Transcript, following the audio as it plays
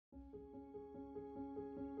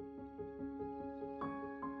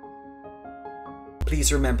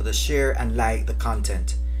Please remember to share and like the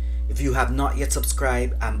content. If you have not yet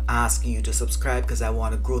subscribed, I'm asking you to subscribe because I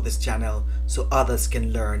want to grow this channel so others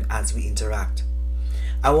can learn as we interact.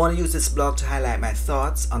 I want to use this blog to highlight my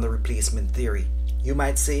thoughts on the replacement theory. You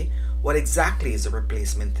might say, what exactly is a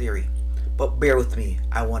replacement theory? But bear with me,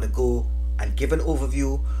 I want to go and give an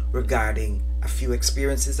overview regarding a few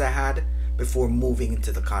experiences I had before moving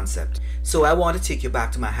into the concept. So I want to take you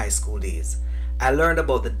back to my high school days. I learned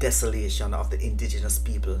about the desolation of the indigenous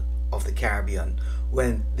people of the Caribbean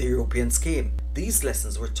when the Europeans came. These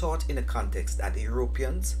lessons were taught in a context that the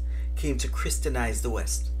Europeans came to Christianize the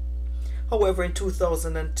West. However, in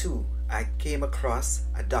 2002, I came across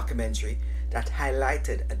a documentary that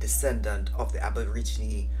highlighted a descendant of the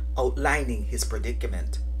Aborigine outlining his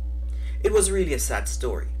predicament. It was really a sad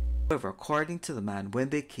story. However, according to the man, when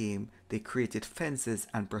they came, they created fences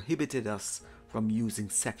and prohibited us from using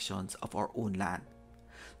sections of our own land.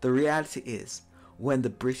 The reality is, when the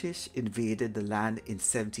British invaded the land in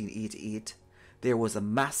 1788, there was a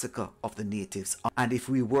massacre of the natives. And if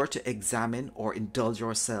we were to examine or indulge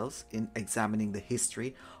ourselves in examining the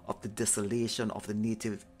history of the desolation of the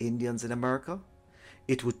native Indians in America,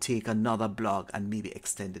 it would take another blog and maybe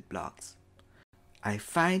extended blogs. I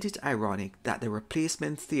find it ironic that the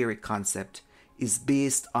replacement theory concept is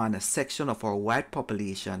based on a section of our white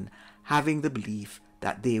population having the belief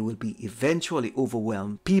that they will be eventually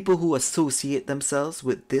overwhelmed. People who associate themselves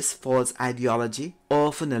with this false ideology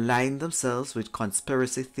often align themselves with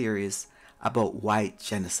conspiracy theories about white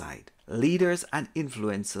genocide. Leaders and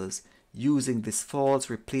influencers using this false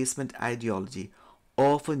replacement ideology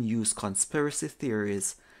often use conspiracy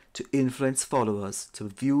theories to influence followers to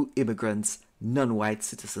view immigrants, non-white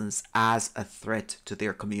citizens, as a threat to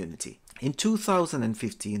their community. In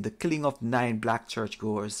 2015, the killing of 9 black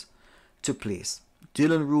churchgoers took place.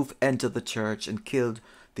 Dylan Roof entered the church and killed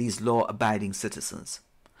these law-abiding citizens.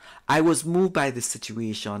 I was moved by this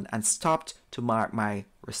situation and stopped to mark my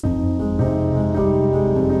response.